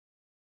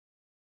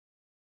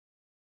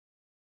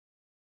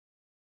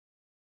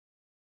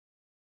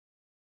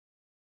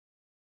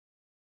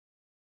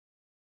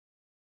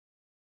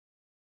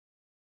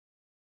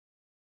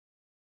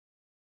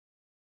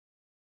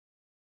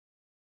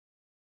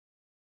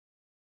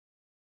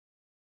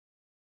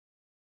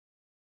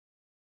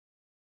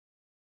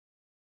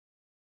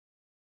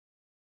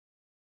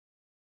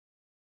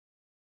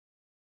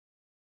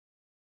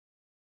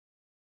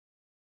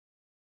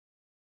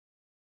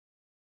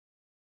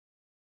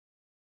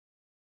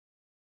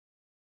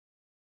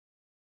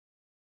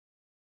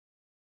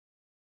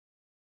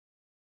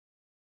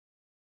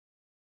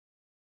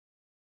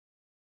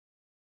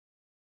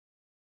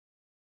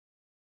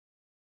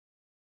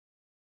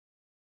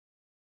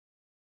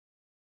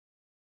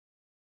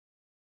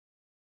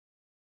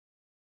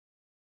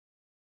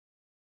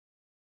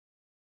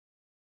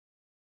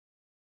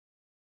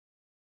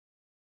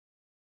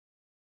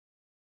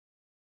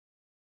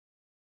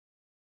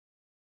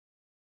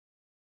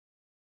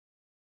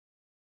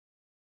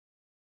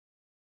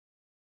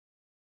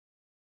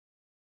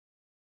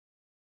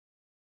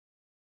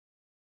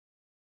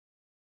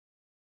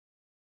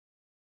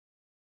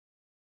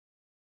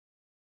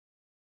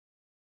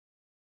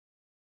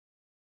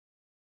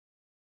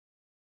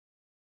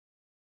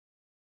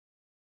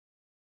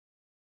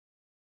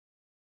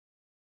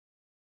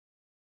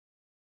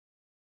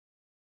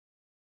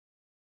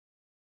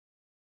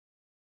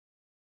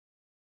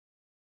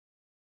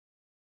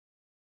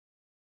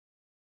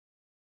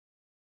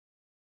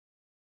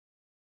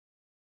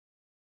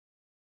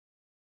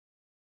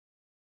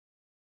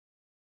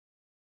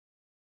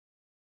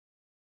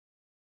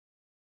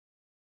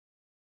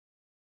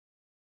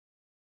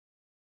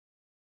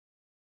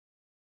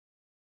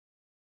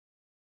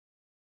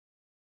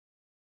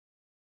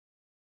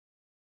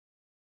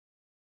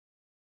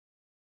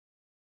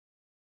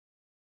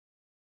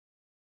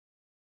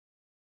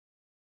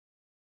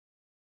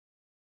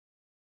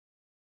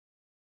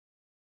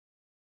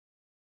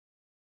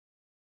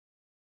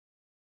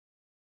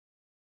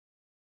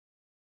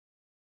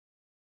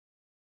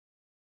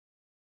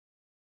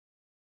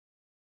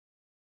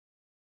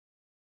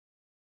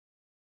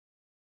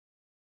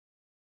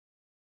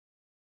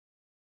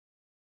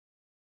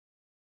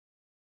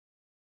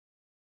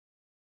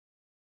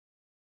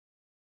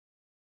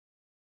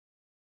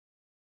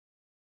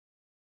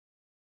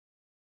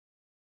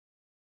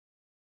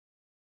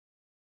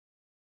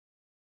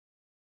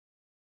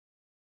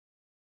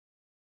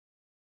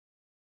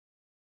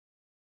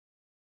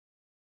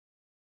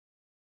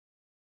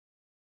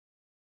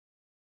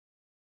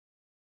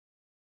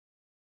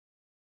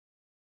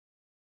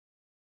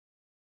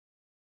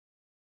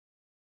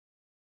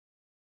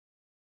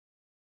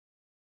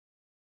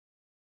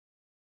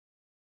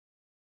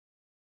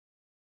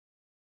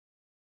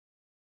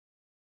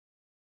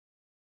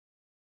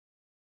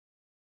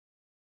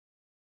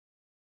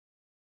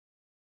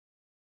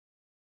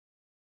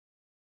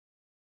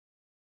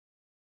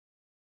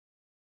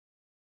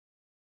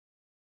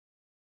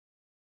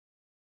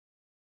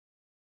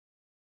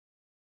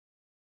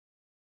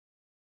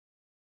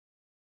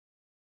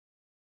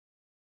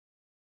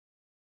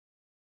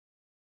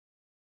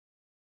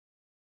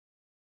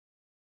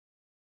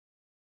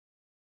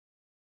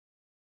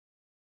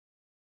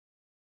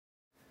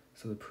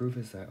So the proof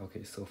is that,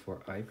 okay, so for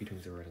I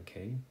between 0 and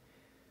k,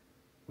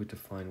 we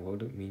define what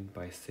do we mean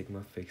by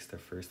sigma fix the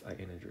first I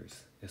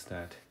integers. Is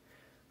that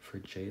for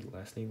j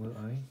less than equal to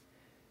I,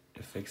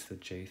 it fixed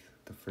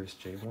the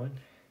first j1,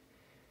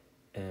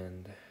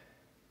 and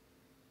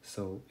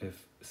so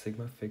if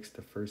sigma fixed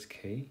the first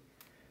k,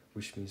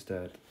 which means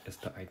that it's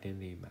the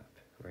identity map,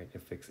 right?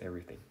 It fixed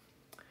everything.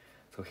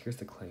 So here's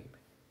the claim.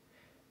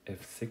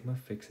 If sigma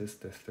fixes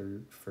the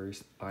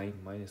first I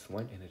minus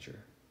 1 integer,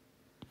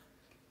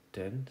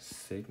 then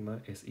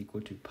sigma is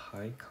equal to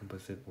pi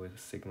composite with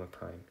sigma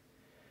prime.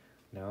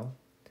 Now,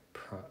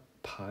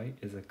 pi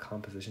is a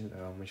composition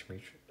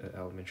of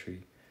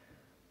elementary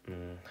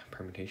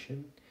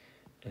permutation,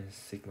 and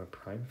sigma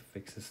prime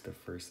fixes the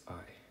first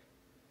I.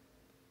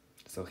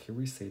 So here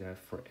we say that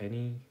for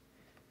any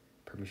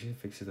permutation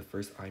fixes the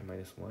first I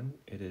minus 1,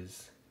 it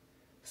is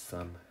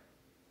sum.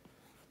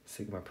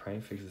 Sigma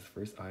prime fixes the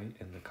first I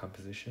in the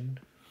composition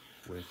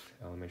with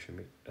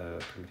elementary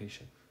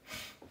permutation.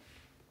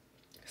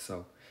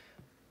 So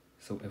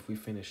if we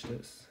finish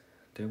this,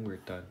 then we're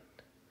done.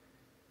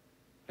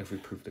 If we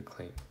prove the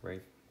claim,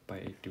 right?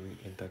 By doing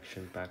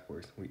induction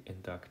backwards, we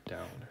induct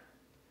down,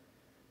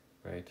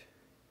 right?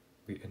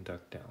 We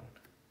induct down.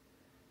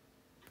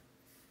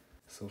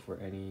 So for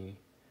any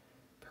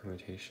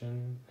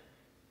permutation,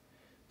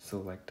 so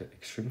like the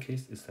extreme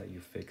case is that you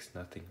fix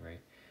nothing,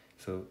 right?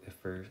 So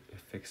if it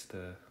fix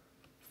the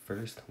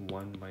first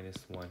 1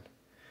 minus 1,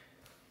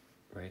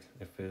 right?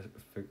 If it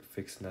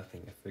fix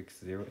nothing, it fix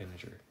 0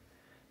 integer,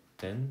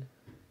 then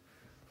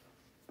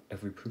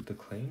if we prove the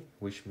claim,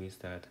 which means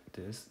that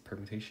this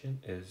permutation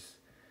is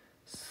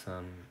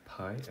some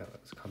pi,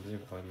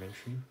 composite of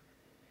elementary,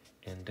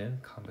 and then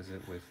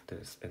composite with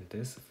this, and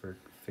this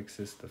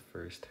fixes the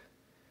first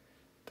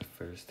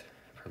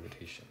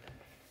permutation.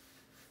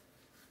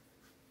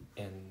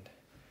 And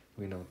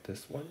we know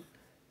this one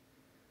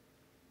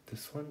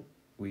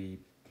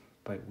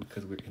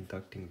because we're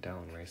inducting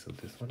down, right? So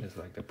this one is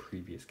like the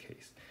previous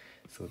case.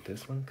 So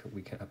this one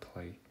we can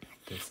apply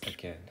this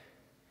again,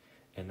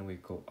 and then we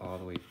go all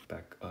the way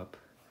back up,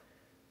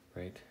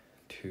 right,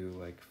 to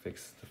like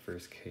fix the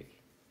first k,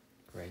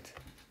 right?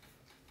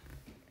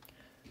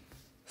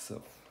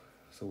 So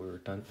we're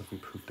done if we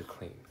prove the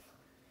claim.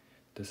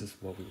 This is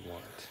what we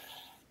want.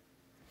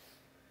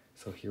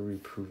 So here we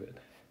prove it.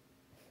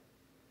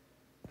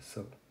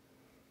 So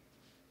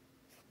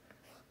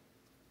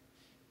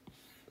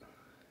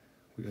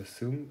we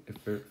assume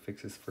if it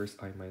fixes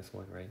first I minus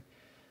 1, right?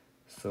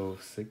 So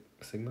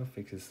sigma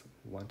fixes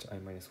 1 to I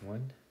minus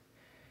 1,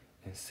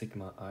 and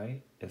sigma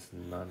I is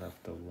none of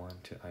the 1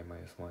 to I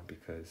minus 1,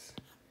 because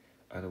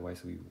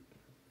otherwise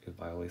it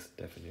violates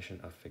the definition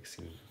of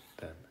fixing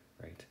them,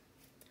 right?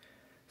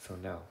 So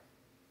now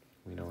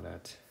we know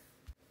that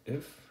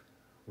if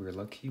we're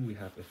lucky we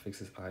have it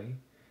fixes I,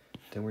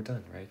 then we're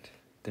done, right?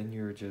 Then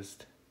you're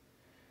just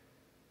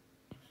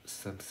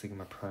some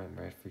sigma prime,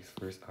 right? Fix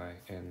first I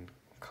and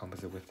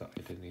composite with the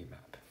identity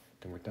map.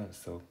 Then we're done.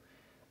 So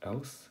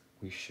else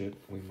we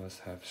must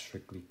have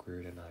strictly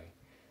greater than I.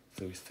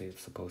 So we say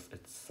suppose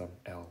it's some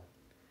L.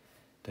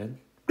 Then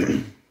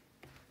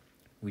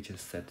we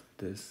just set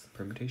this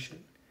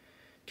permutation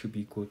to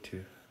be equal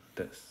to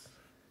this.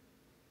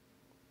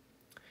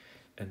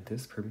 And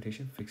this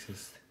permutation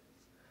fixes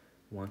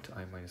 1 to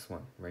I minus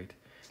 1, right?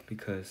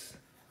 Because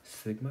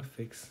sigma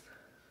fix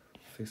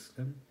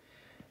them,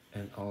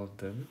 and all of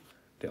them,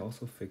 they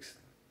also fix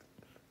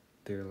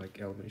their like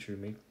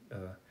elementary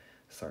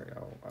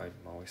I'm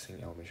always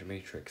saying elementary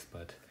matrix,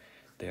 but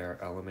they are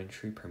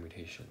elementary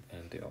permutation,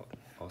 and they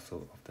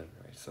also of them,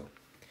 right? So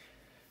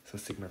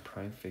sigma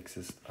prime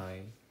fixes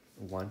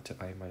 1 to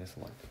I minus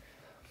 1,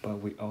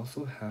 but we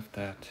also have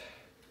that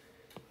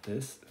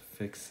this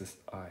fixes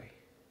I,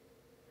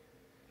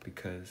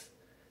 because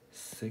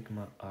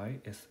sigma I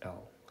is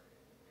L,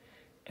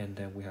 and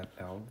then we have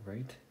L,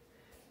 right?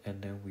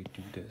 And then we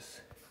do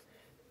this.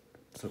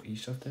 So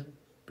each of them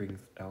brings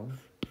L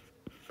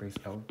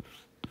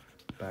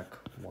back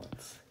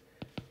once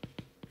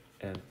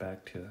and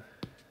back to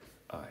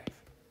I,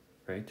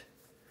 right?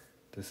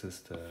 This is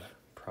the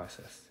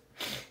process.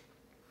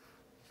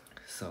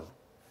 So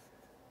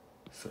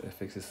it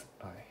fixes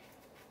I.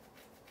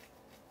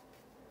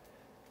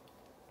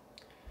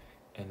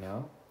 And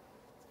now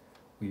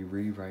we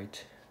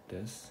rewrite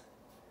this.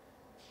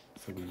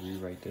 So we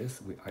rewrite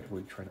this.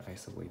 We're trying to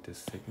isolate this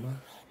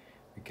sigma.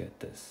 We get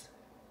this.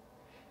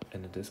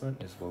 And then this one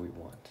is what we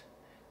want.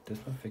 This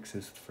one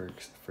fixes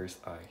first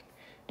I.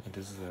 And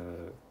this is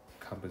a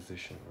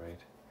composition, right?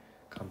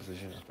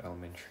 Composition of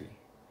elementary.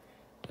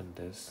 And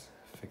this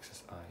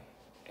fixes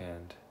I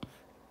and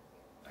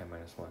I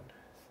minus 1.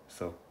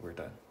 So we're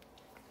done.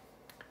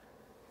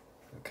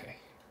 Okay.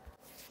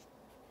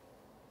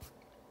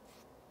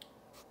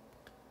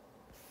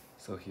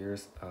 So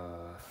here's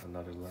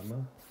another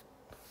lemma,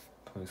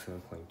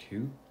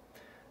 27.2.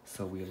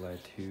 So we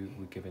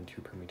given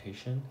two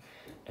permutation,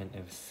 and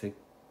if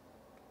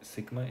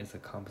sigma is a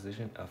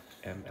composition of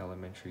m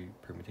elementary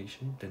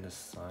permutation, then the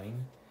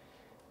sign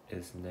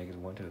is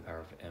 -1 to the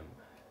power of m.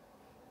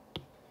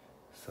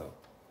 So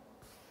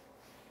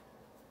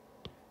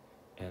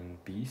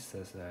And B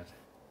says that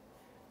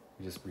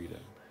we just read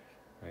them,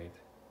 right?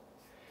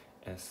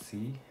 And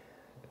C,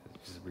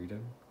 just read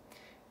them.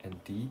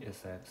 And D is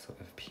that, so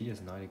if P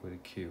is not equal to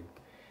Q,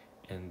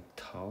 and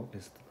tau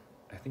is,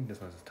 I think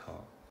this one is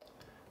tau.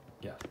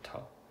 Yeah,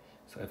 tau.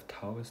 So if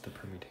tau is the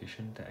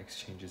permutation that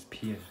exchanges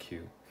P and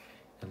Q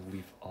and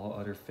leave all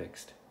other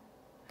fixed,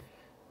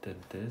 then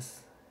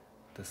this,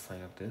 the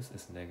sign of this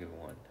is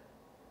 -1.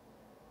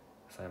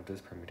 The sign of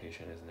this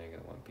permutation is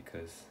 -1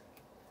 because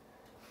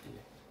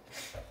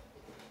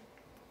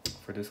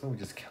for this one we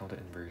just count the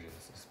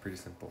inversions. It's pretty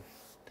simple.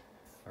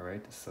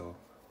 Alright, so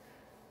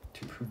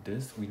to prove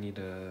this we need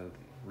a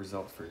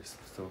result first.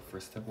 So for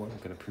step 1 we're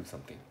going to prove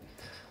something.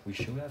 We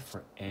show that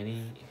for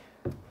any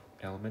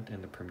element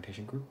in the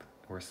permutation group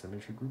or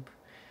symmetry group,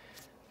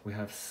 we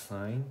have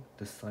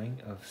the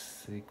sign of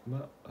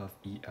sigma of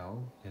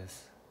EL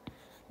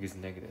is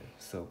negative.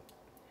 So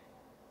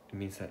it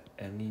means that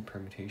any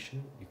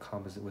permutation you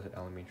composite with an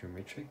elementary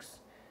matrix,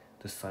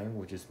 the sign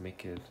will just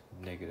make it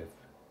negative.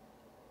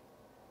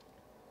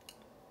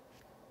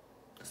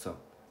 So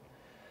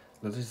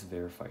let's just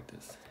verify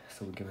this.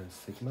 So we're given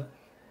sigma,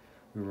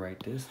 we write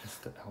this as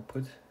the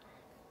output.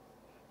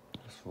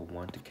 That's for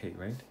 1 to k,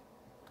 right?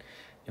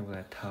 And we'll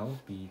let tau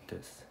be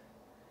this.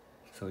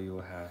 So you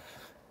will have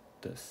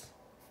this.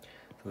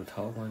 So the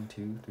tau 1,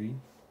 2, 3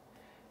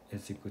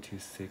 is equal to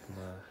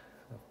sigma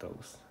of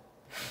those,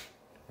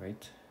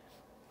 right?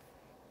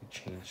 You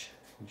change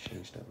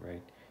them,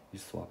 right? You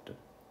swap them.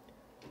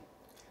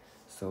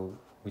 So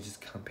we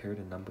just compare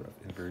the number of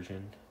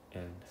inversion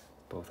in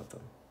both of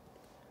them.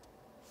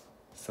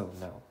 So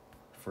now,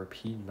 for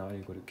P not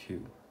equal to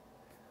Q,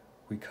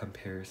 we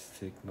compare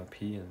sigma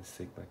P and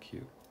sigma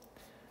Q.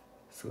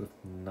 So if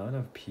none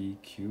of P,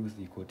 Q is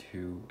equal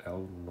to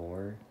L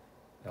nor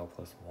L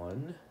plus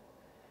 1,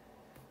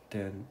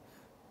 then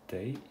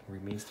they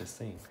remains the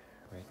same,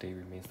 right? They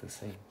remains the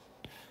same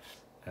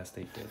as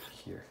they did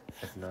here.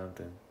 If none of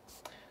them,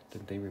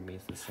 then they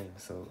remains the same,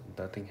 so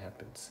nothing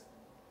happens.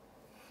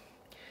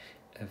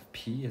 If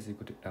P is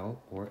equal to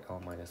L or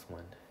L minus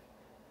 1,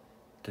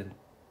 then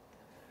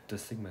the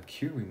sigma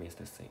Q remains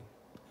the same.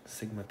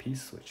 Sigma P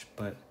switch,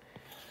 but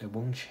it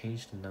won't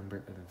change the number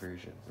of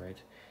inversion,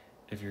 right?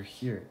 If you're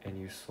here and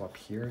you swap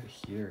here,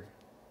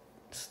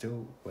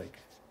 still like,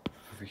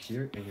 if you're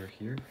here and you're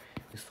here,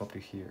 you swap to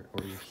here,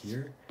 or you're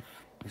here,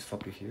 you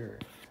swap to here,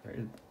 right?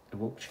 It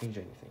won't change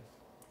anything.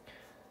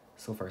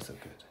 So far, so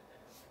good.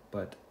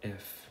 But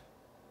if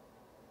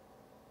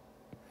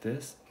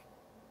this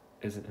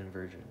is an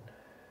inversion,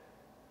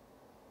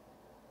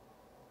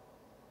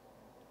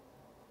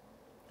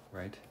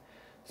 right?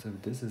 So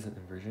if this is an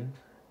inversion,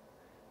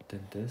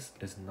 then this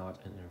is not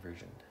an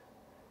inversion,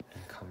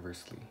 and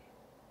conversely,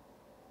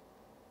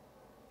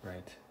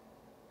 right?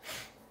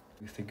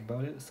 You think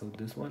about it, so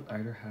this one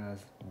either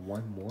has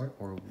one more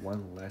or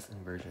one less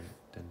inversion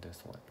than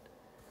this one,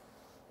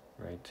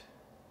 right?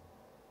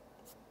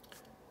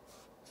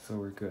 So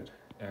we're good.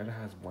 It either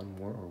has one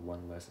more or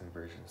one less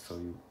inversion, so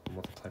you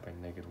multiply by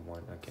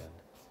 -1 again,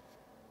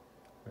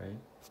 right?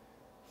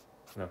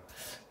 No,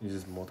 you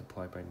just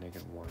multiply by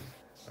 -1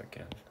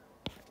 again,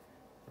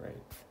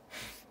 right?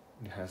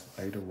 It has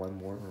either one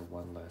more or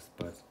one less,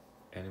 but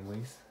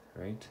anyways,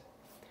 right?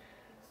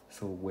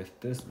 So with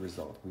this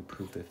result, we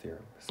prove the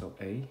theorem. So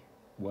A,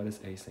 what is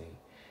A saying?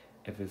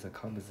 If it's a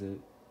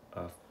composite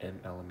of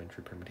m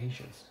elementary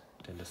permutations,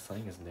 then the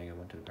sign is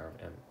 -1 to the power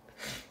of m.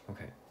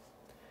 Okay.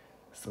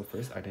 So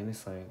first, identity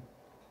sign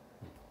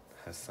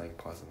has sign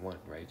 +1,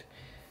 right?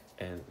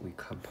 And we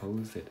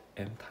compose it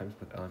m times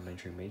with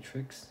elementary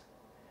matrix.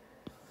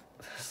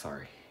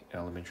 Sorry,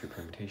 elementary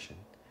permutation.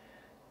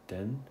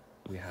 Then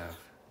we have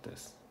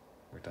this.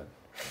 We're done.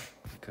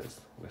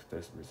 Because with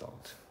this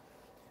result,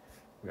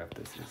 we have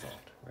this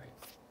result, right?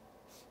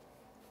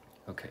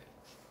 Okay.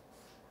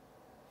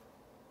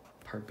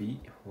 Part B,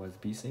 what's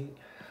B saying?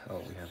 Oh,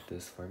 we have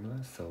this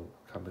formula. So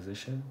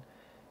composition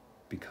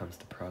becomes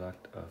the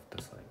product of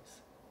the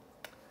signs.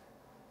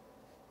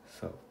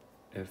 So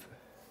if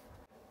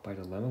by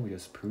the lemma we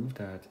just proved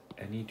that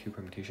any two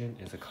permutation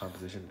is a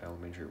composition of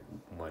elementary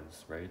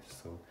ones, right?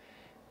 So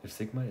if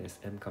sigma is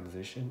m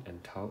composition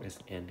and tau is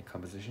n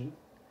composition,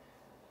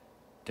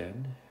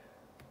 then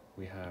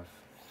we have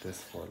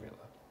this formula,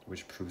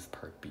 which proves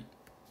part B,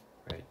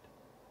 right?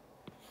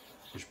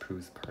 Which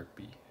proves part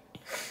B.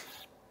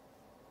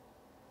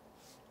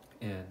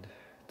 And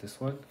this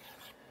one,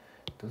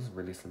 this is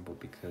really simple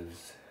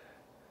because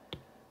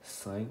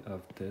sine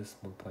of this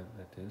multiplied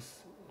by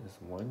this is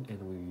 1,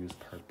 and we use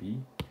part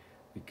B,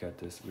 we get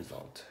this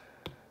result.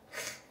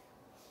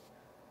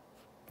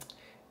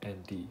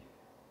 And D,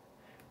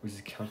 we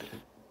just count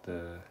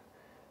the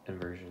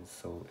inversions.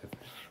 So if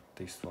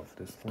they swap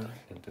this one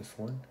and this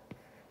one,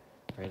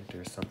 right,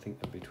 there's something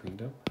in between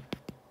them,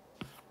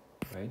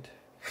 right?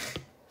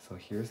 So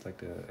here's like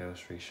the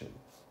illustration.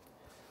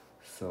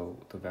 So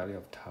the value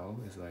of tau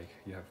is like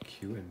you have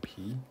Q and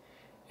P,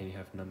 and you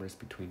have numbers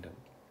between them.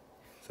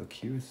 So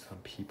Q is some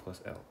P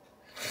plus L.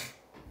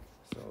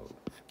 So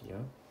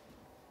yeah.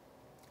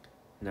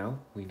 Now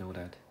we know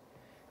that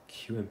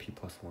q and p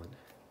plus 1.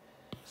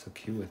 So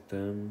q with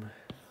them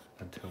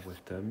until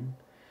with them,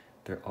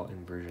 they're all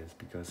inversions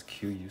because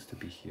q used to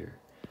be here,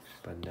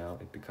 but now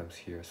it becomes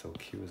here, so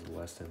q is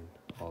less than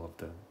all of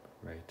them,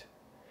 right?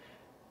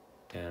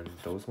 And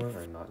those ones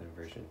are not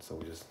inversions, so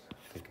we just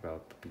think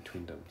about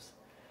between them.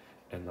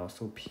 And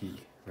also p,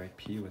 right?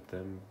 P with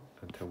them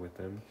until with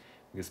them,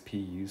 because p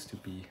used to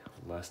be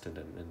less than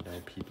them, and now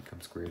p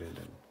becomes greater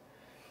than,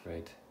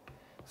 right?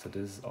 So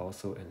this is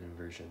also an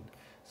inversion.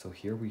 So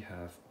here we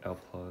have L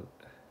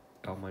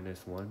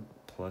minus 1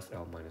 plus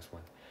L minus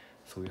 1.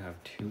 So we have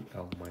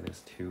 2L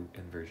minus 2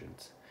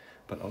 inversions.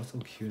 But also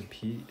Q and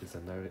P is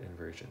another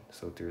inversion.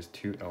 So there's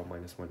 2L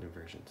minus 1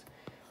 inversions.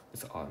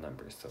 It's odd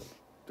numbers, so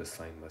the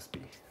sign must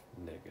be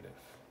negative.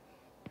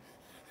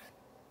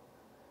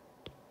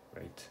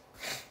 Right?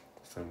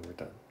 So we're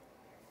done.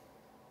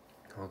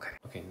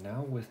 Okay,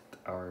 now with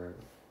our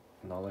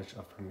knowledge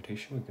of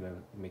permutation, we're going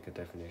to make a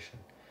definition.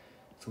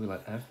 So we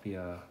let F be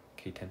a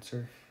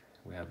K-tensor.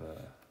 We have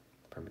a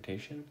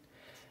permutation.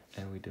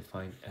 And we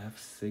define F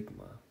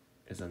sigma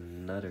is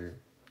another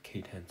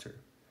K-tensor.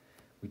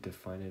 We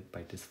define it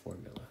by this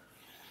formula.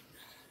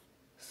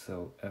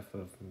 So F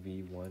of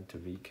V1 to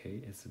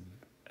Vk is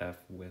F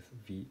with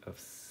V of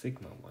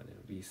sigma 1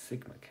 and V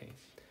sigma k.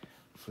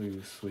 So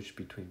you switch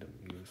between them.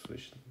 You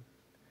switch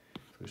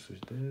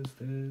this,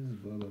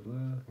 blah, blah,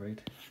 blah, right?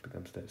 It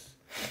becomes this.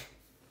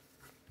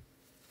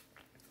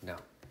 Now,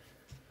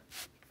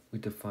 we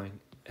define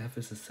F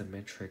is a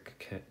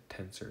symmetric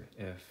tensor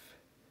if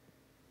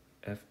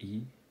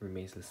Fe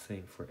remains the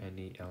same for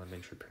any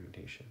elementary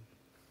permutation.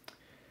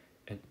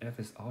 And F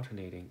is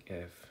alternating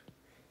if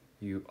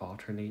you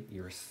alternate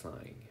your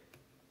sign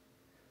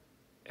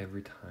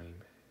every time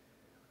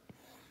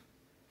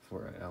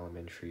for an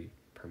elementary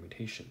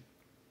permutation.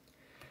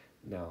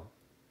 Now,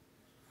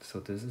 so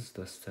this is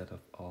the set of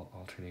all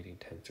alternating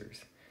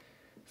tensors.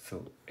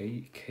 So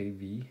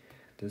AKV,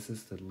 this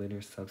is the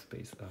linear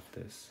subspace of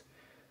this,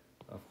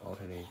 of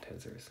alternating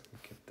tensors. We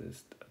give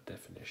this a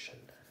definition.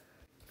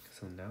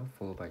 So now,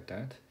 followed by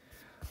that,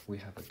 we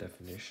have a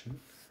definition.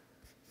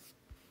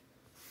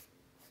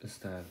 Is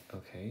that,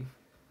 okay,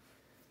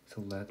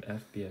 so let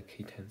F be a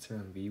K-tensor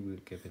and V will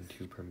given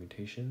two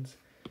permutations.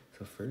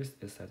 So first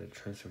is that the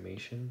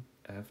transformation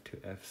F to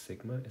F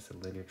sigma is a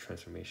linear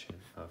transformation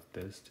of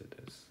this to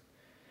this.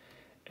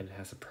 And it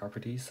has a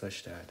property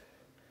such that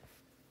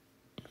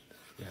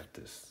we have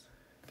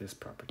this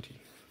property.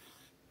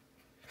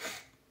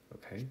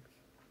 Okay.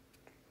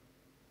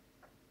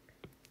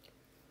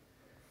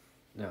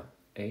 Now,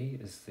 A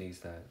says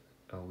that,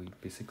 we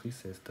basically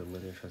says the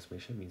linear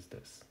transformation means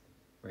this,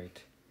 right?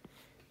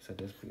 So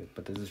this,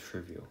 but this is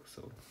trivial,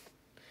 so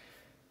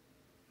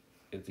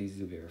it's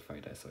easy to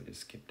verify that, so I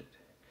just skipped it.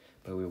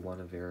 But we want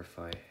to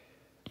verify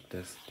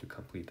this to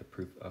complete the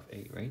proof of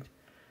A, right?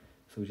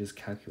 So we just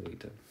calculate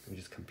them, we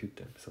just compute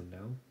them. So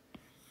now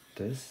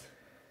this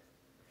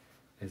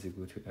is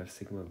equal to F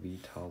sigma V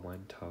tau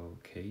 1 tau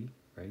K,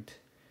 right?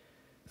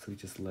 So we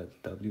just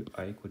let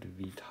Wi equal to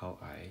V tau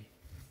I.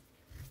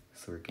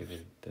 So we're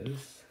given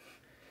this.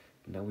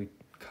 Now we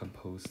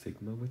compose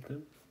sigma with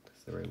them.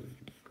 So right,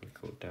 we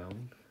go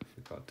down,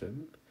 we got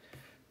them.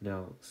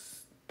 Now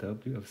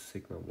W of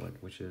sigma 1,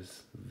 which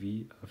is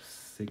V of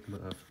sigma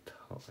of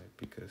tau I,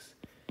 because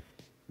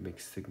it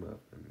makes sigma of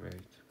them,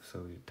 right?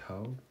 So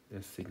tau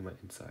is sigma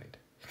inside.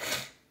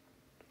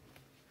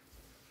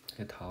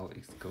 And tau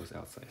goes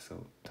outside,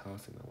 so tau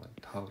sigma 1,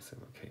 tau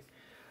sigma, okay.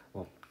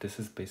 Well, this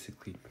is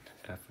basically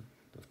F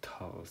of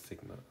tau of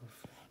sigma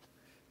of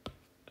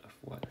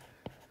what?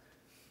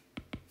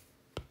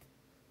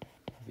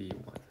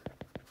 V1,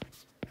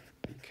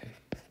 Vk,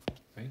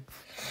 right?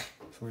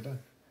 So we're done.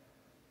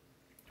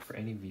 For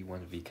any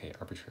V1, Vk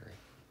arbitrary.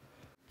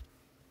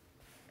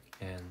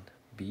 And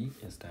B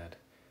is that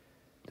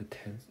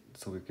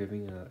so we're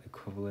giving an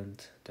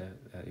equivalent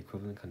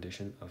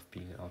condition of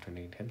being an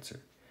alternating tensor.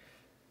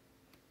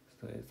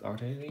 So it's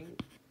alternating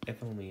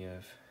if only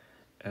if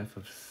F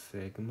of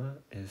sigma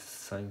is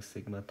sine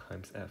sigma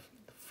times F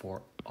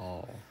for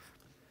all.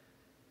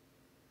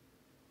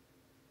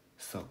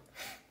 So,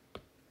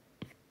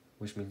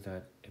 which means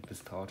that if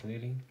it's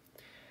alternating,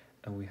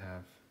 and we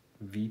have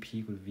Vp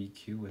equal to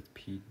Vq with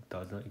P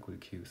does not equal to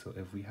Q. So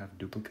if we have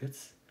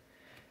duplicates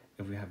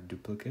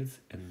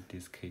in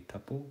this K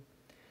tuple,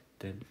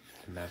 then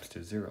it maps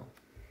to 0.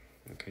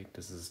 Okay,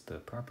 this is the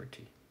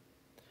property.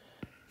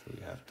 So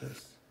we have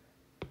this.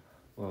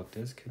 Well,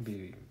 this can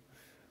be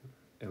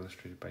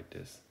illustrated by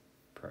this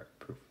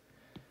proof.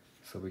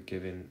 So we're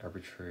given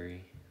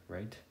arbitrary,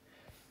 right?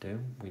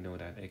 Then we know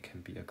that it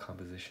can be a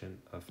composition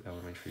of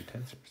elementary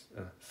tensors.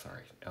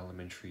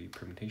 Elementary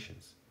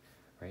permutations,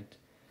 right?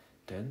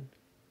 Then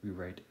we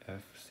write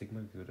F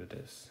sigma equal to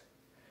this.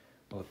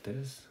 Well,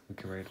 this we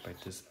can write by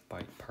this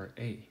by part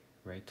A,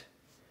 right?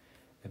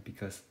 And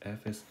because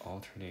F is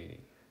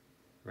alternating,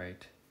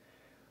 right?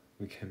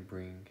 We can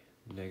bring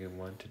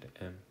 -1 to the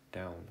m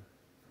down,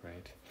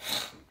 right?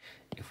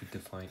 If we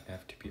define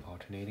F to be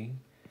alternating,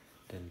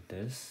 then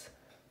this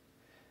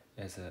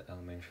is an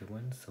elementary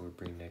one, so we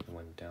bring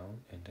 -1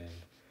 down, and then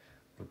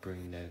we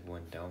bring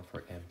 -1 down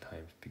for m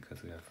times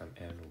because we have from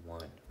n to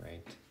 1,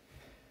 right?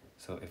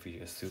 So if we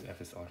assume f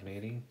is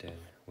alternating, then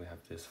we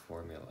have this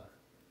formula,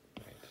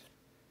 right?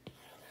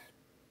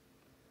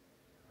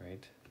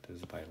 Right? This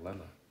is by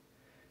lemma.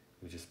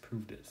 We just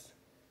proved this.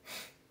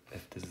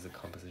 If this is a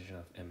composition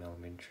of m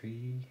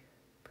elementary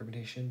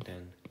permutation,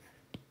 then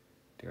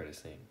they are the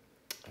same.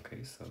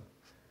 Okay, so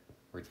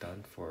we're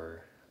done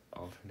for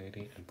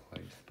alternating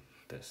implies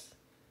this.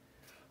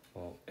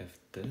 Well, if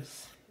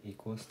this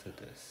equals to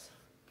this,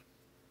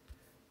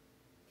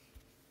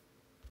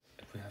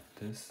 if we have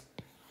this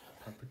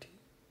property,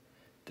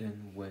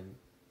 then when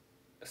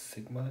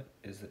sigma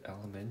is an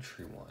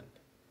elementary one,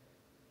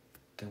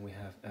 then we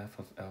have f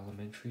of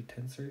elementary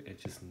tensor,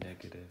 it's just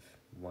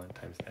 -1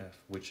 times f,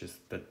 which is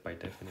that by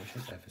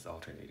definition f is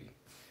alternating,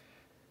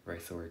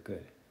 right? So we're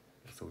good.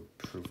 So we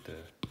proved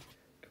the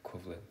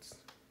equivalence.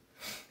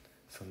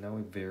 So now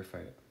we verify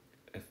it.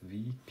 If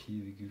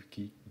VP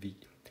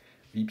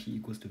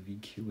equals to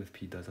VQ if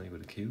P does not equal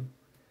to Q,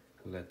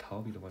 we let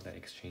tau be the one that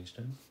exchanged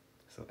them.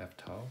 So F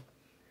tau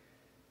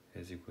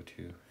is equal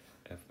to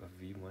F of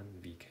V1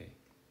 VK,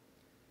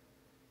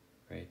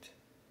 right?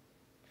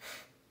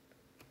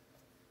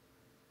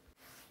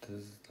 This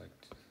is like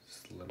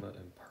just lemma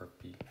in part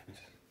B,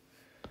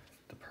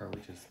 the part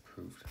we just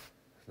proved.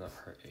 It's not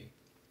part A.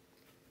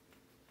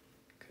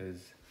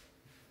 Because,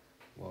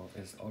 well,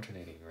 it's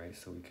alternating, right?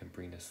 So we can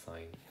bring the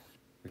sign.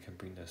 We can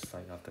bring the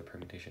sign of the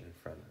permutation in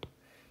front.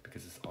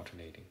 Because it's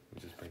alternating, we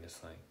just bring the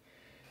sign.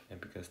 And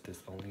because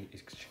this only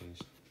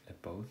exchanged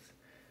at both,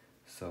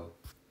 so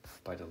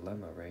by the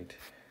lemma, right?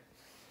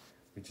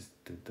 We just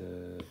did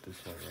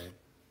this one, right?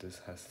 This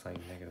has sign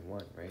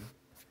 -1, right?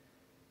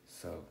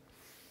 So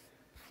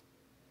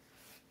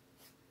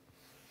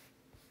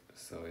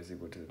it's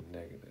equal to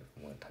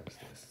 -1 times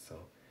this.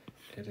 So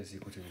it is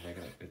equal to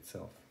negative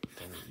itself.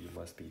 Then you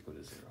must be equal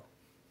to 0,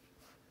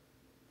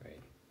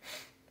 right?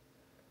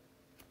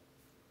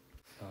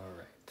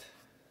 Alright,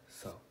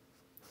 so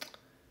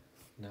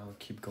now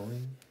keep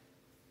going.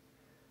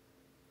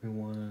 We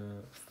want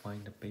to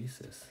find the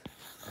basis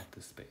of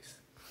the space.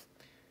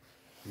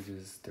 We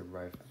just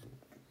derived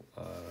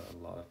a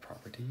lot of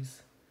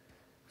properties.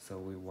 So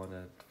we want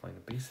to find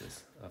the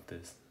basis of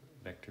this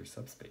vector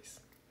subspace.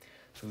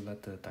 So we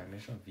let the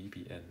dimension of V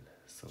be n.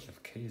 So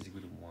if k is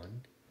equal to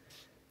 1,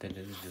 then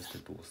this is just a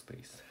dual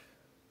space.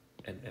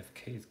 And if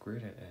k is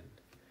greater than n,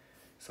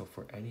 so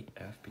for any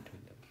f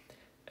between them,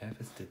 f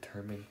is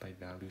determined by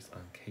values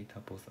on k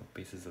tuples of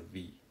bases of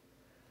V.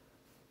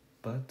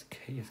 But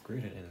k is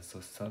greater than n, so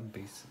some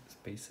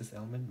basis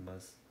element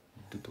must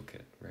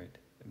duplicate, right?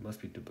 It must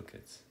be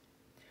duplicates.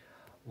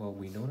 Well,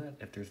 we know that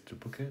if there's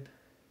duplicate,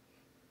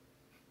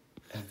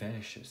 f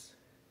vanishes.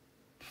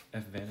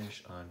 F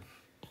vanish on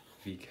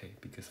Vk,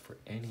 because for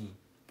any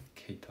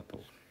k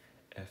tuple,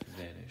 f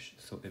vanish,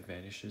 so it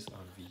vanishes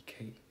on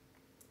Vk.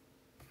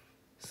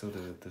 So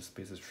the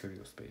space is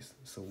trivial space.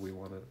 So we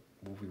want to,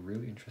 what we're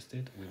really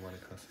interested, we want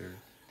to consider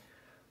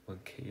when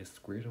k is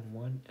greater than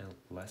 1 and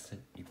less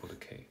than equal to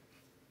k.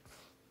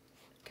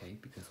 Okay,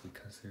 because we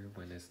consider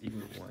when it's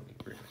equal to 1 and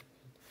greater.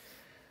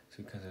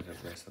 So we consider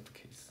the rest of the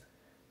case.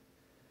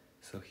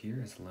 So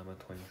here is lemma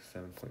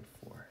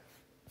 27.4.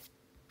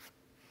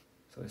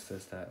 So it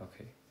says that,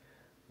 okay,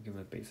 we give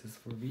a basis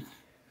for V,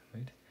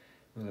 right?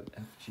 We'll let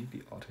FG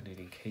be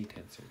alternating K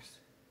tensors.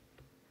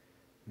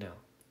 Now,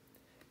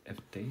 if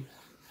they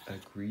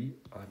agree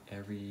on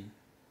every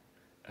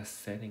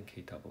ascending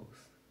K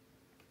tuples,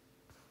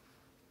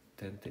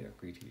 then they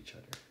agree to each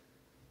other.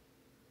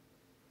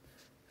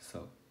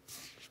 So,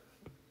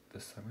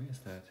 the summary is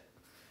that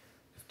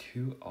if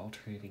two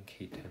alternating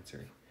K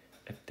tensors,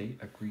 if they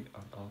agree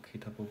on all K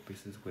tuple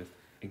bases with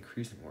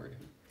increasing order,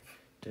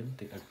 then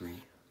they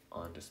agree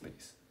on the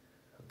space.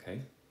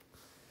 Okay?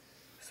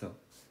 So,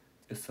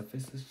 it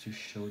suffices to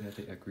show that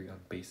they agree on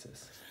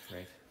basis,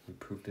 right? We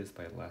proved this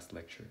by last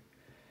lecture.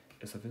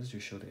 It suffices to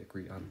show they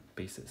agree on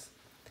basis.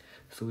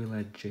 So we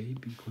let J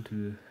be equal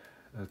to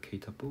a K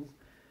tuple,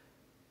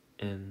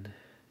 and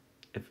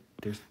if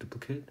there's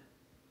duplicate,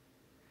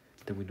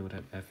 then we know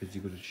that F is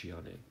equal to G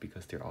on it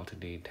because they're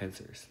alternating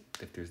tensors.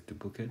 If there's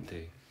duplicate,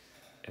 it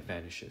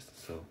vanishes,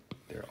 so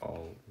they're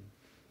all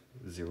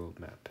 0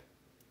 map.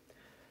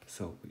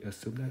 So we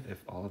assume that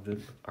if all of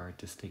them are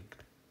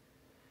distinct,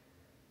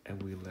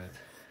 and we let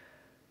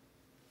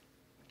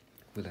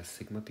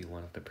sigma be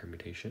one of the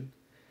permutation,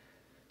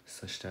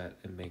 such that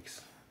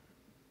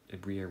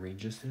it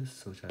rearranges this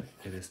so that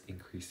it is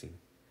increasing.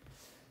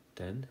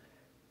 Then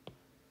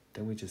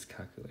we just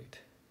calculate.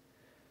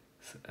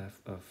 So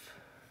f of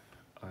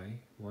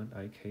I1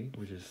 ik,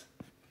 which is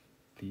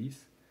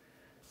these,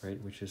 right?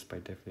 Which is by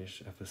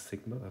definition f of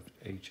sigma of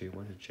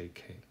aj1 to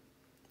jk,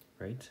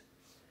 right?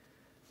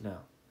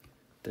 Now,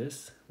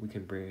 this we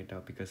can bring it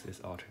down because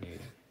it's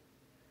alternating,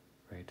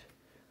 right?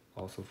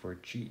 Also for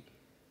G,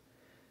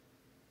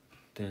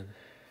 then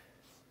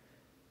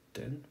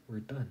we're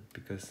done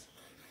because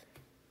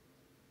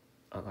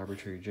on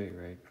arbitrary J,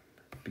 right?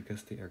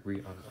 Because they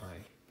agree on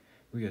I,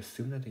 we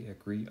assume that they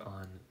agree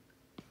on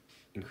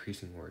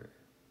increasing order.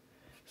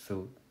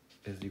 So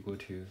is equal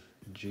to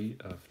g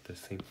of the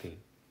same thing.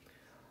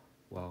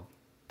 Well,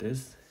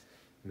 this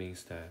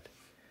means that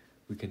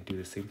we can do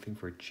the same thing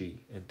for g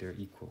and they're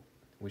equal,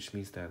 which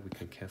means that we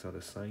can cancel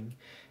the sign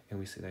and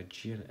we say that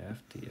g and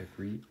f, they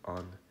agree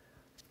on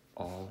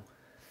all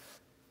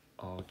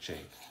j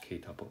k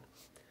tuple.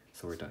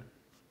 So we're done.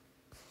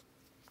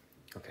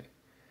 Okay,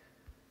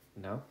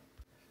 now,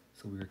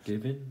 so we're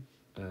given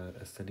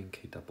ascending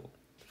k tuple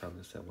from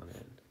the set one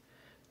end.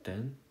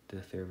 Then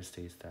the theorem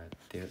states that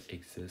there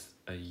exists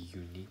a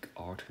unique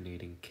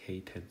alternating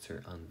k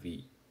tensor on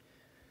V,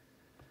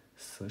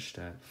 such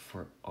that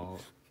for all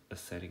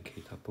ascending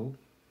k tuple,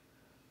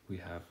 we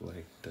have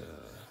like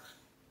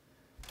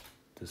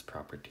this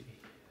property.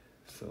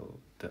 So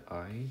the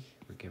I,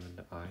 we're given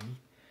the I,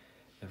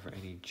 and for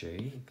any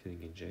j,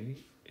 including in j,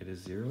 it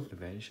is 0, it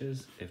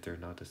vanishes if they're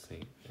not the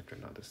same. If they're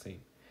not the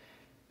same,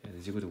 and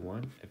it's equal to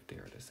 1 if they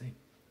are the same.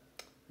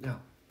 Now,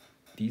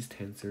 these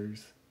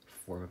tensors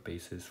form a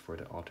basis for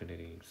the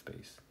alternating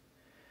space,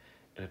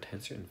 and a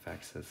tensor in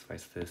fact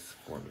satisfies this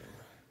formula.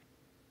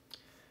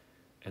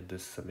 And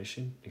this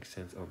summation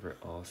extends over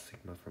all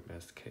sigma from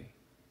Sk,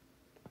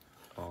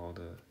 all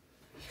the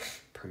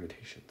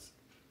permutations.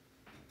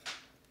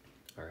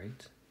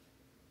 Alright?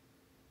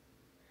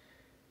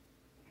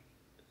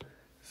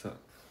 So,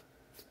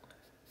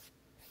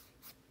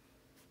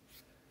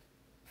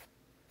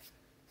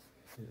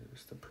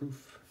 here's the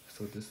proof.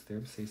 So this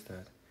theorem says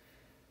that,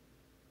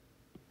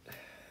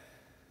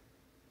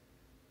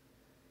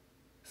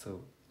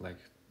 so like,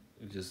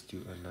 just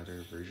do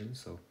another version.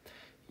 So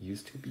it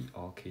used to be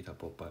all k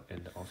tuple, but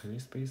in the alternating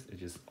space, it's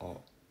just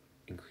all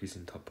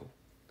increasing tuple.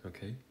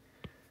 Okay?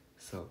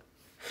 So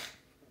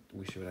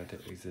we show that there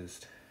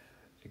exists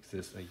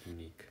a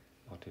unique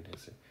alternating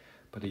tensor.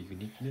 But the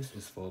uniqueness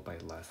is followed by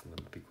last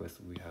limit because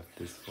we have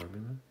this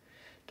formula.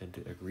 Then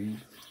they agree,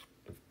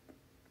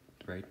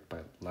 right? By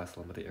last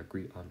limit, they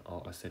agree on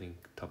all ascending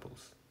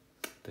tuples.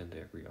 Then they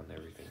agree on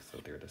everything, so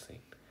they're the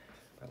same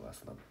by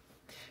last limit.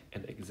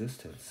 And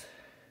existence,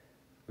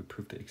 we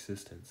prove the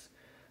existence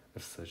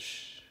of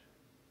such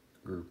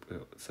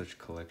such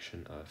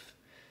collection of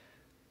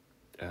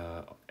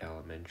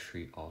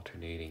elementary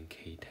alternating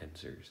k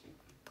tensors.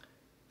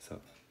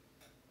 So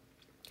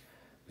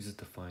we just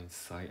define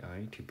psi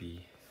I to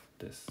be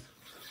this,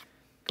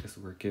 because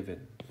we're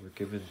given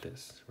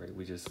this, right?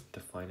 We just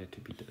define it to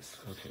be this.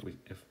 Okay,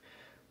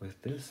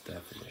 with this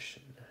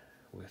definition,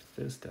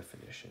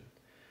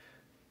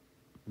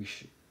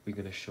 we're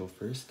gonna show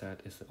first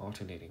that it's an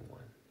alternating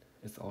one.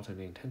 It's an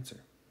alternating tensor.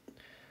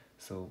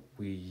 So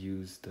we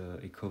use the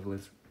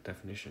equivalence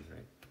definition,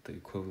 right? The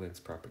equivalence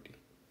property.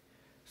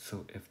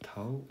 So if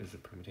tau is a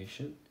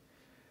permutation,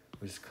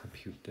 we just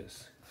compute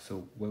this.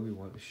 So what we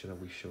want to show that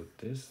we show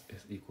this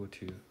is equal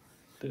to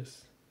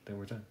this. Then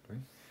we're done,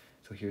 right?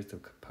 So here's the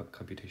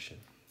computation.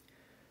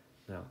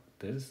 Now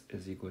this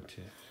is equal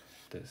to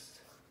this.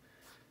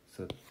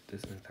 So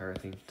this entire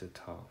thing to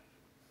tau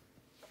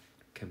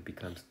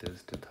becomes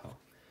this to tau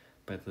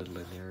by the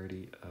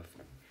linearity of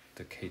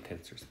the k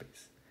tensor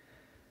space.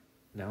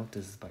 Now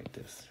this is by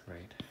this,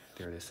 right?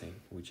 They're the same.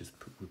 We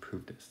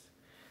proved this,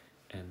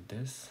 and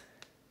this,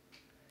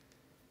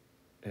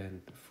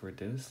 and for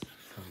this,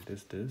 from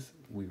this,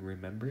 we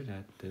remember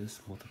that this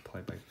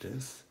multiplied by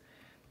this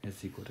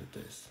is equal to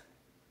this,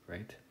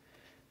 right?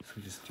 So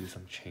we just do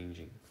some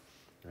changing,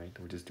 right?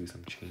 We just do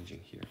some changing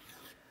here,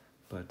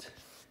 but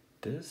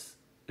this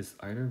is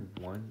either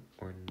 1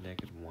 or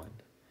 -1,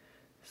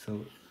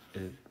 so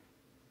it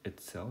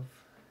itself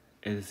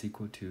is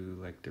equal to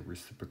like the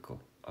reciprocal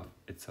of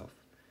itself,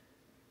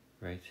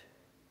 right?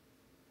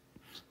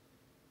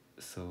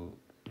 So,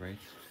 right,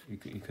 you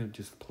couldn't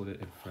just put it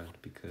in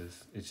front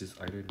because it's just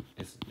either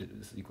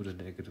it's equal to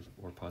negative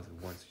or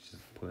positive once you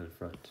just put it in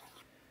front,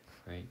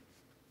 right?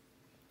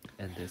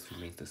 And this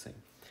remains the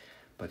same.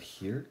 But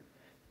here,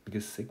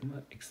 because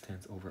sigma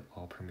extends over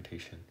all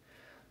permutation,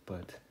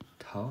 but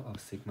tau of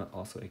sigma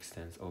also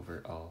extends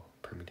over all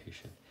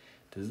permutation.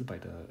 This is by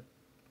the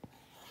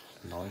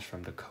knowledge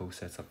from the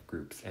cosets of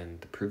groups,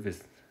 and the proof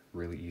is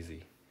really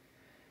easy.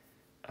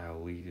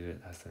 I'll leave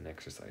it as an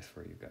exercise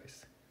for you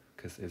guys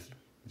because it's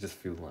just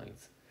few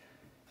lines.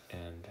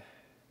 And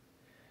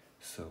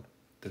so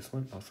this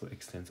one also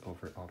extends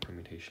over all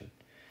permutation.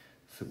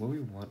 So what we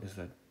want is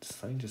that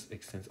sign just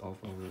extends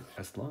over,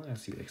 as long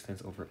as you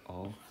extends over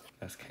all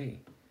sk,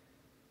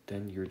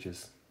 then you're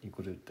just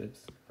equal to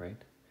this,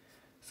 right?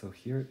 So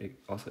here it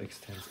also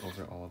extends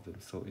over all of them,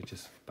 so it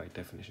just by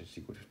definition is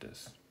equal to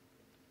this.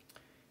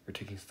 You're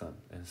taking sum,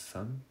 and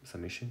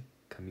summation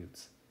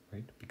commutes,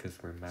 right?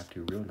 Because we're mapped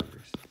to real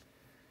numbers.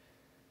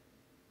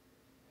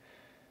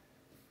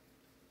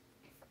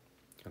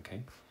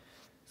 Okay,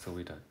 so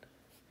we're done.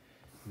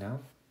 Now,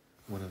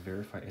 we want to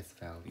verify its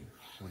value.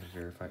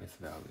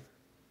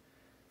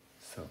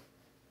 So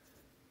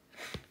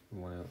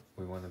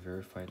we want to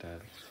verify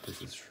that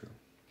this is true.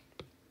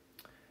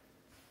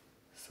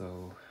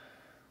 So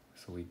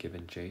we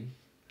given j.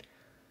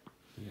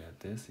 Yeah,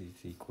 this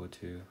is equal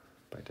to,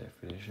 by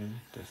definition,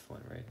 this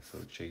one, right? So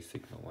j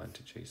sigma 1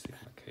 to j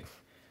sigma k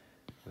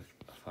with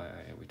a phi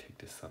I, and we take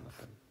the sum of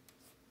them.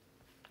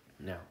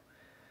 Now,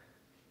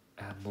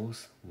 at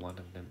most, one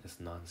of them is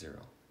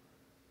non-zero,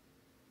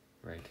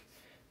 right?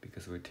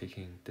 Because we're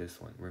taking this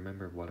one.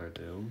 Remember, what are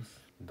those?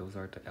 Those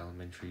are the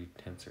elementary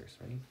tensors,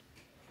 right?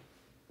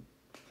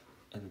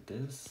 And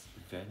this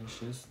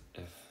vanishes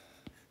if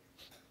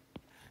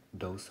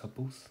those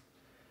tuples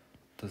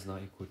does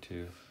not equal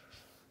to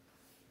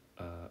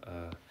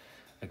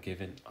a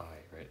given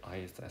I, right? I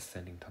is the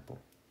ascending tuple.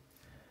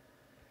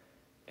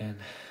 And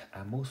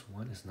at most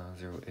one is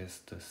non-zero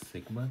is the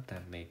sigma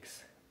that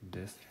makes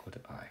this equal to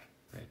I,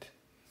 right?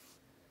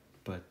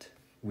 But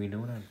we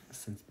know that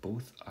since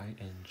both I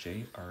and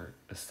j are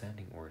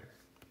ascending order,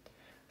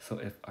 so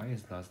if I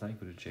is not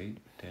equal to j,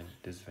 then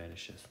this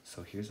vanishes.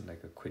 So here's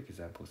like a quick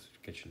example to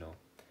get you know.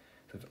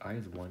 So if I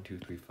is 1, 2,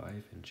 3,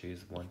 5 and j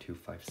is 1, 2,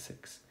 5,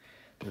 6,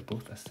 they're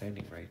both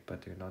ascending, right?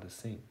 But they're not the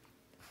same.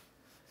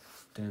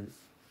 Then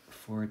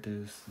for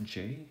this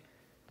j,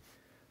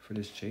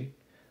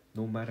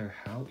 no matter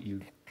how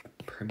you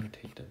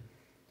permutate them,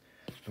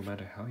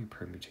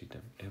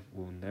 it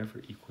will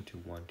never equal to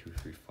 1, 2,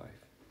 3, 5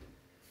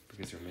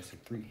 because you're missing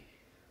 3,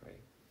 right?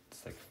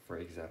 It's like, for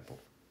example,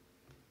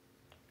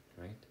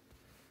 right?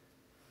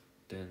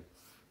 Then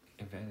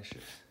it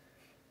vanishes.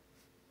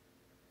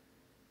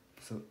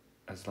 So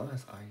as long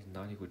as I is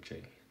not equal to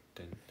j,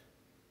 then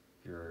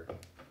you're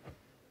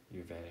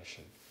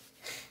vanishing.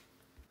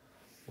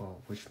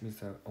 Well, which means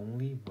that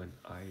only when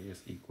I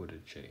is equal to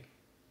j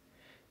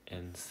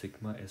and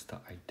sigma is the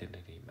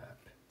identity map,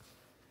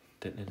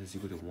 then it is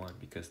equal to 1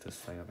 because the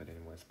sign of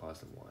identity is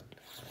positive 1.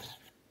 Right?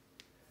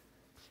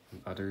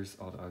 And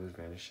all the others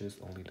vanishes,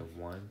 only the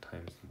 1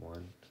 times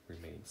 1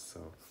 remains,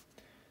 so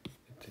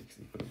it takes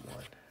equal to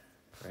 1,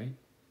 right?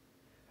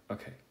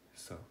 Okay,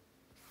 so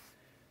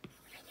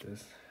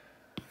this,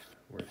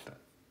 we're done.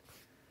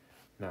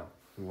 Now,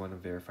 we want to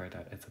verify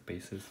that it's a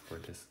basis for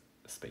this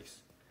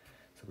space.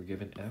 So we're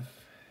given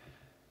f,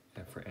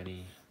 and for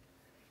any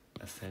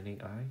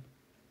ascending I,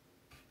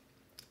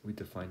 we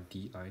define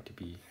di to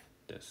be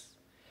this,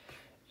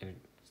 and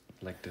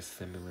like the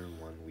similar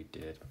one we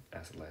did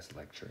as last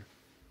lecture.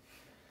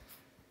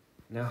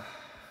 Now,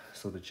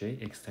 so the j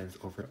extends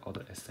over all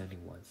the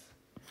ascending ones.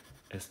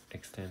 It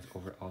extends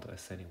over all the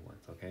ascending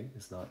ones, okay?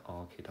 It's not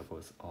all k-tuple,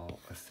 it's all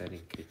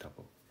ascending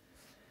k-tuple.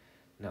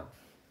 Now,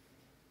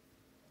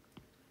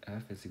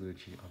 f is equal to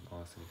g on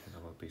all ascending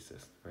k-tuple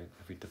basis, right?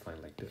 If we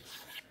define like this.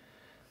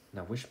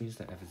 Now, which means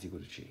that f is equal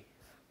to g,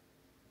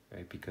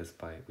 right? Because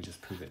we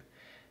just prove it.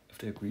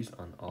 If it agrees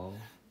on all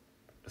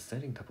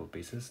ascending tuple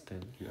basis,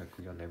 then you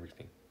agree on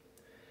everything.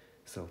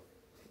 So,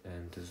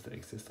 and this is the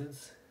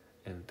existence,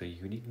 and the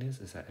uniqueness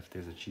is that if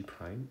there's a g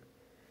prime,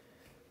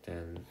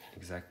 then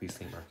exactly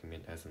same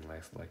argument as in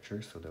last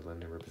lecture, so the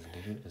linear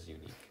representation is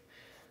unique.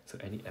 So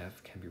any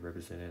f can be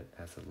represented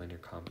as a linear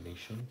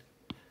combination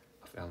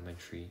of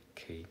elementary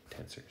k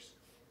tensors,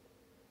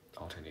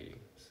 alternating.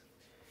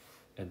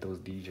 And those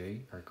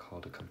dj are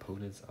called the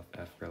components of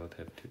f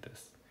relative to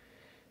this.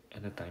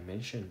 And the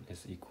dimension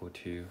is equal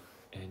to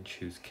n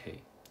choose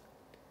k.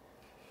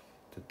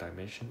 The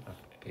dimension of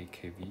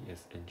AKV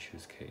is n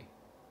choose k,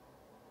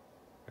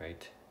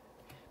 right?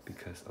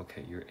 Because,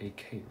 okay, you're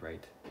AK,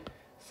 right?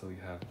 So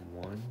you have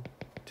 1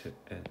 to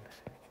n,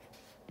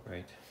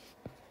 right?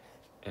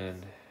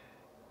 And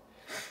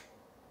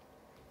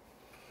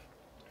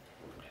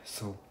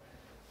so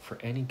for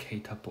any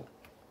k-tuple,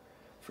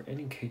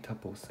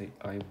 say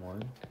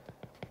I1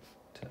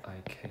 to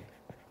IK,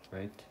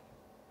 right?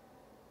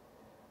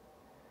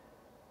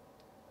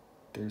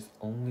 There's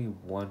only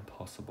one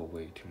possible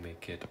way to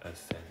make it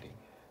ascending,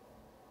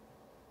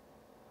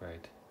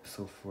 right?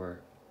 So for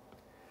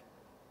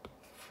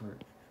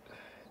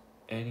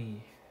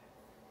any,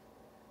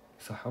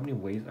 so how many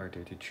ways are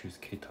there to choose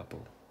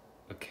k-tuple,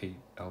 k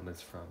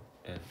elements from,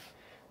 and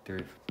there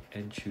are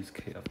n choose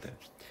k of them.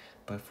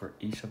 But for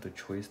each of the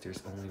choice,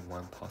 there's only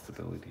one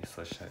possibility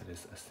such that it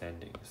is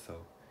ascending.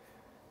 So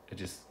it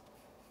just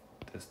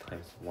this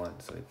times 1,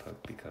 so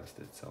it becomes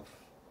itself,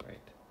 right?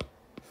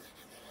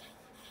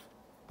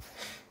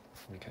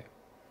 Okay.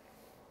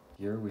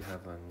 Here we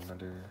have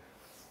another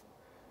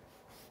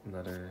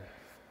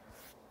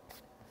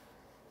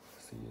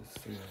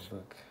see a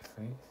book,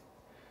 right?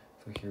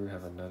 So here we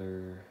have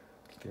another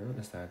theorem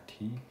is that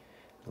T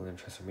is a linear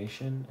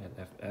transformation and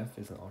FF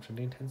is an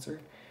alternating tensor,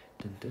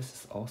 then this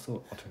is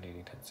also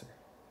alternating tensor.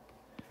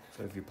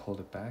 So if you pull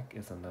it back,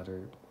 it's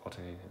another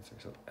alternating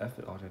tensor. So F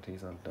it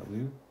alternates on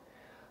W.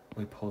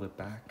 When we pull it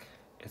back,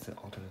 it's an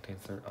alternating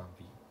tensor on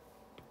V.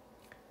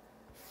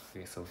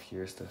 Okay, so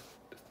here's the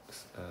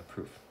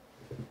proof.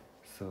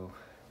 So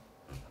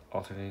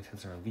alternating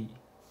tensor on V.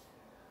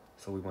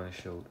 So we want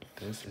to show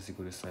this is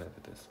equal to sine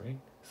of this, right?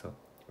 So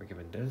we're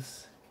given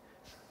this,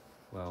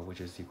 well,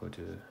 which is equal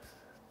to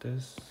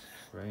this,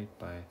 right?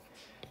 By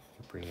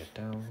you bring it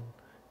down,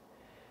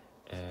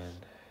 and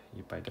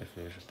you by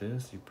definition of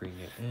this, you bring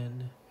it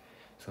in.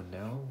 So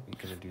now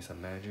we're gonna do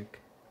some magic.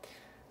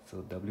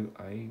 So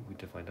Wi, we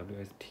define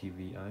Wi as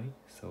TVI.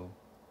 So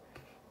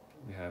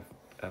we have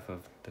f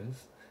of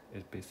this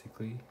is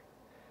basically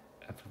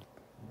f of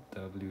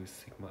W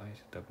sigma I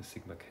to W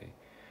sigma K,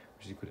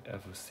 which is equal to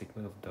F of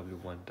sigma of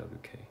W1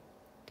 WK.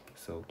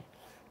 So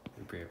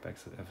we bring it back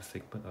to F of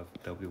sigma of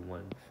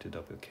W1 to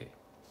WK.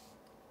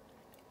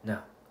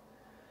 Now,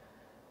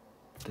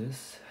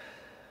 this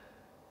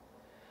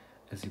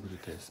is equal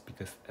to this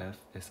because F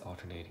is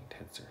alternating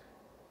tensor,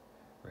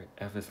 right?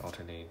 F is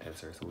alternating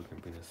tensor, so we can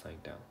bring the sign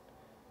down.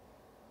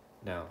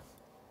 Now,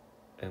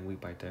 and we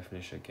by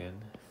definition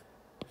again,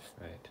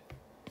 right?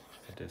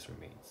 And this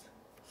remains,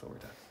 so we're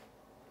done.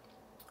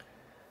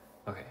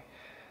 Okay,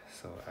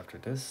 so after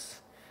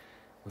this,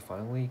 we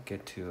finally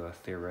get to a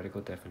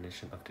theoretical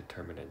definition of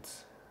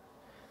determinants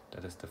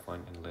that is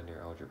defined in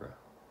linear algebra.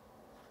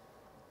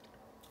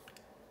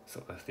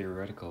 So a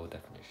theoretical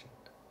definition.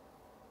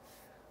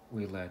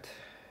 We let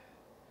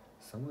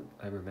someone,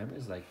 I remember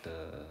it's like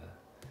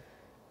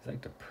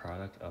the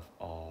product of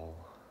all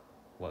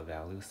what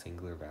values,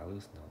 singular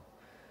values? No.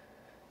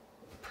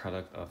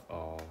 Product of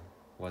all,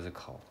 what's it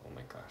called? Oh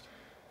my god.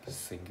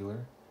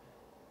 Singular?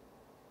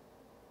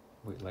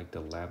 Wait, like the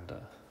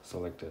lambda. So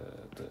like the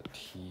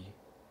t,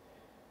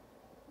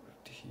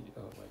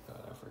 oh my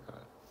god, I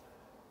forgot.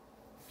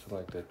 So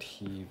like the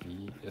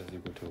tv is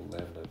equal to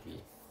lambda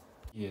v.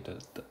 Yeah,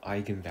 the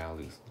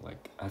eigenvalues,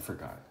 like I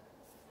forgot.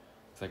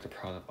 It's like the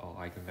product of all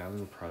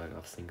eigenvalues, product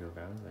of singular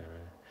values.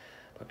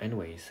 But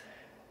anyways,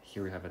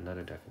 here we have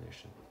another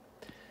definition.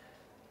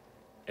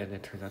 And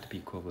it turns out to be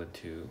equivalent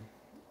to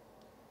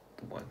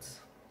the ones.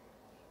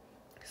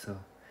 So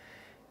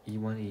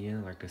E1, En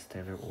are like the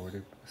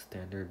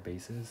standard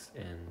bases,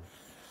 and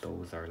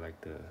those are like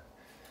the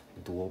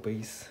dual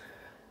base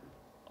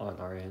on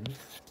Rn,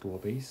 dual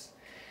base.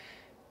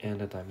 And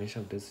the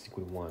dimension of this is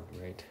equal to 1,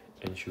 right?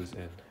 N choose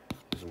N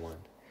is 1.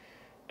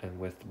 And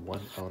with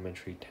one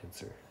elementary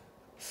tensor,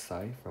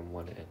 psi from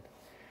 1 to n.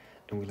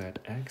 And we let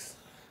X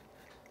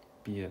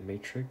be a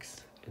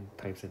matrix and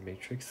times a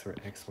matrix for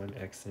x1,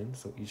 xn,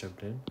 so each of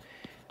them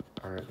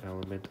are an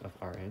element of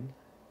Rn,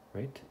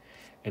 right?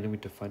 And then we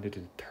define the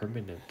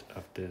determinant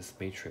of this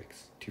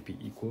matrix to be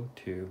equal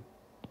to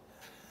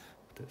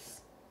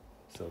this.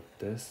 So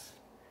this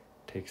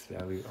takes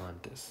value on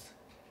this.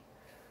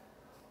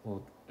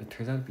 Well, it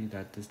turns out to be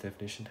that this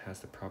definition has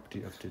the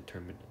property of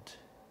determinant.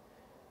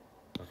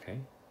 Okay?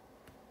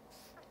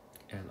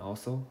 And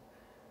also,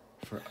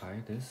 for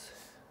I, this,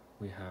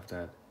 we have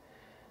that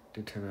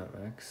determinant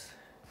of x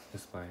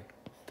is by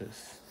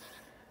this,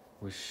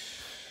 which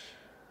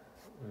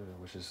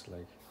is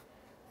like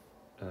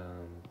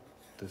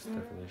this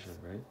definition,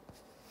 right?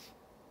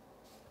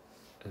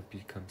 It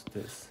becomes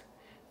this.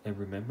 And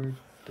remember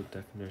the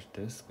definition of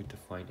this we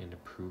defined in the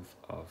proof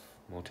of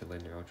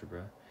multilinear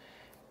algebra,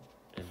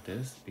 and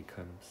this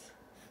becomes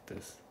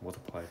this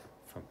multiplied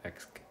from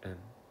x and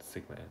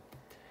sigma n.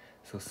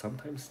 So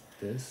sometimes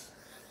this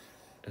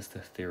is the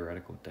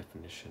theoretical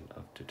definition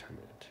of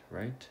determinant,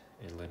 right?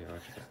 In linear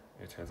algebra,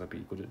 it turns out to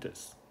be equal to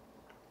this,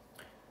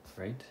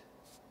 right?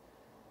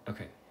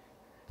 Okay,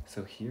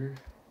 so here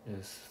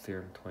is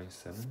theorem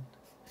 27.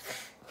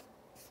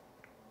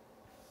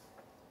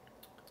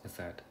 Is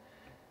that,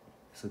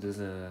 so there's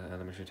an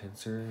elementary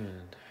tensor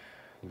and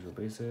usual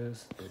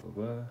basis, blah blah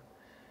blah.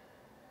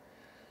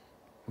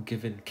 We're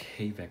given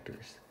k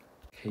vectors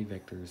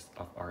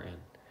of Rn.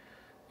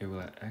 It will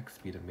let X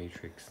be the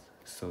matrix,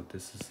 so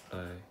this is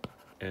a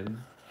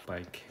n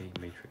by k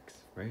matrix,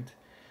 right?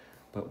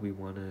 But we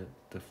want to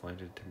define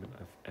the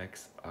determinant of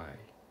xi.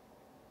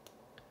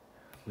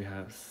 We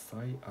have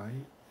psi I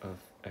of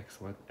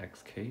x1,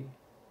 xk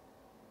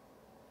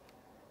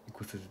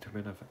equals to the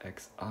determinant of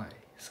xi.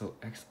 So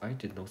xi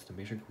denotes the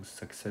matrix whose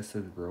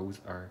successive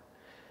rows are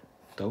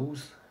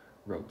those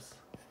rows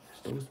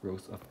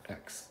of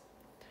x.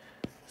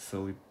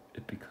 So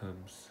it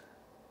becomes,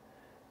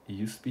 it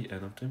used to be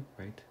n of them,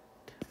 right?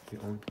 It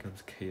only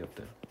becomes k of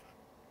them,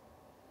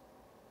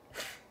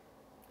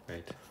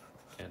 right?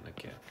 And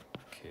again,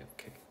 k of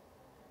k.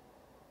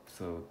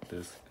 So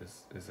this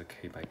is a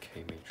k by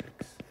k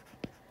matrix.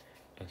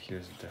 And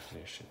here's the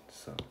definition.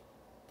 So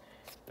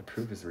the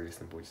proof is really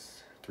simple,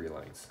 it's 3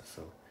 lines.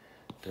 So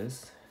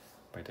this,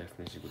 by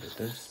definition, equal to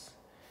this,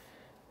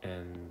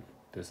 and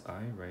this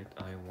I, right?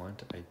 I1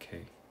 to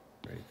ik,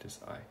 right? This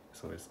I.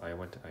 So it's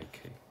I1 to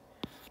ik,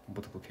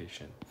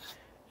 multiplication.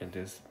 And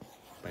this,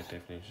 by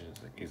definition,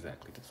 is like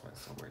exactly this one,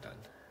 so we're done.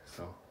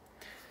 So,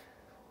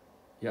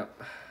 yep.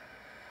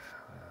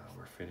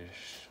 We're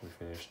finished. We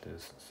finished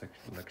this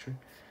lecture.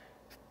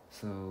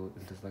 So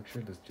in this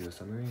lecture, let's do a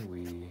summary.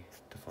 We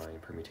define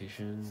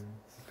permutation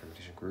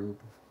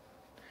group,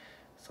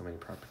 so many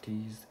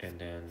properties, and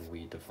then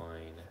we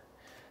define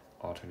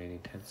alternating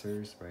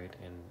tensors, right?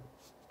 And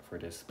for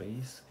this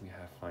space, we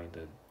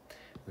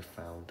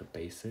found the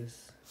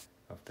basis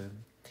of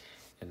them,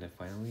 and then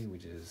finally, we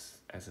just,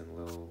 as in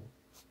little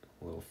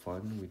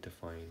fun, we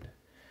defined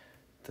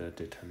the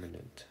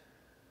determinant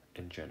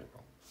in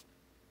general,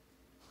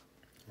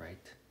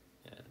 right?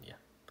 And yeah,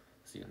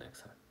 see you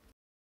next time.